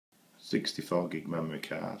64 gig memory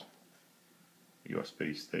card,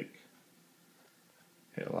 USB stick.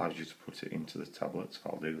 It allows you to put it into the tablet, so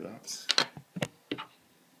I'll do that.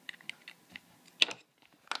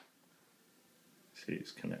 See,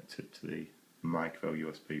 it's connected to the micro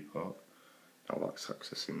USB port. Now that's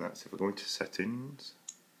accessing that. So if we go into settings,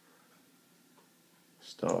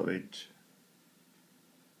 storage,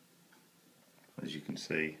 as you can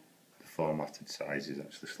see, the formatted size is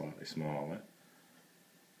actually slightly smaller.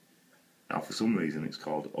 Now for some reason it's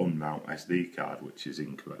called unmount SD card, which is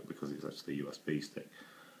incorrect because it's actually a USB stick.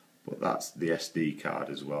 But that's the SD card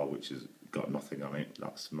as well, which has got nothing on it.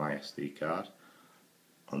 That's my SD card.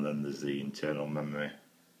 And then there's the internal memory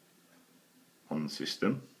on the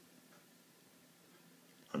system.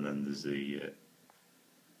 And then there's the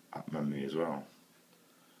app memory as well.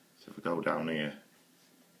 So if we go down here,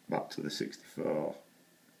 back to the 64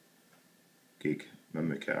 gig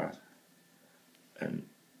memory card and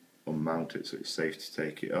unmount it so it's safe to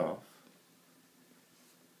take it off,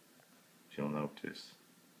 you'll notice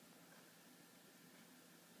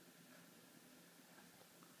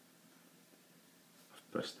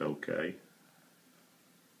I've pressed OK.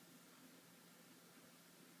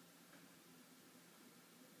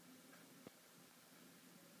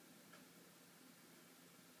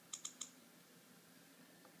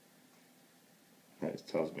 It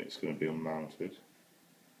tells me it's going to be unmounted,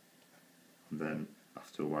 and then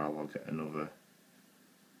after a while I'll get another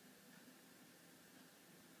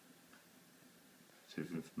bit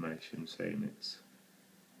of information saying it's,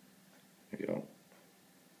 there you go,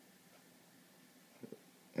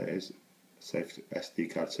 it is safe to,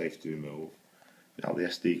 SD card safe to remove. Now the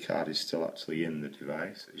SD card is still actually in the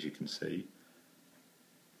device, as you can see.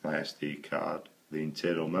 My SD card, the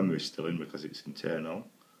internal memory is still in because it's internal,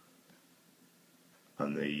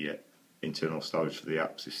 and the internal storage for the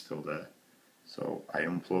apps is still there. So I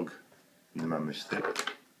unplug the memory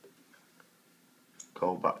stick,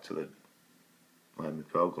 go back to where my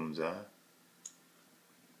programs are,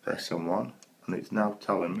 press on one, and it's now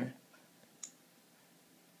telling me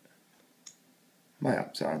my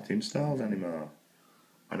apps aren't installed anymore,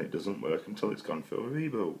 and it doesn't work until it's gone through a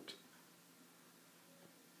reboot.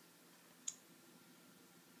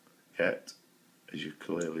 Yet, as you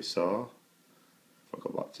clearly saw, if I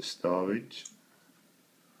go back to storage,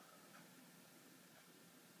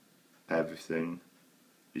 everything,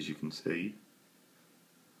 as you can see,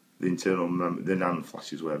 the internal memory, the NAND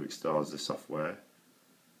flash is where it stores the software,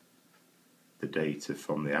 the data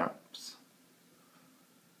from the apps,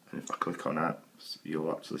 and if I click on apps,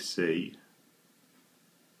 you'll actually see,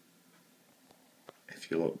 if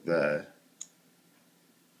you look there,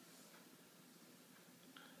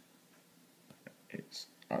 it's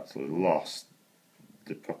actually lost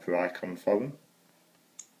the proper icon for them,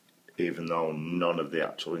 even though none of the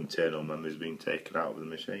actual internal memory has been taken out of the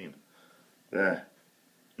machine. There,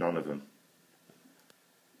 none of them.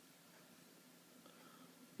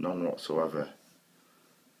 None whatsoever.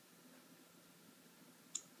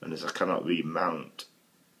 And as I cannot remount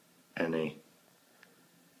any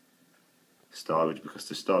storage because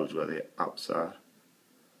the storage where the apps are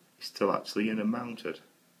is still actually in and mounted.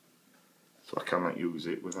 So I cannot use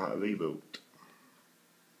it without a reboot.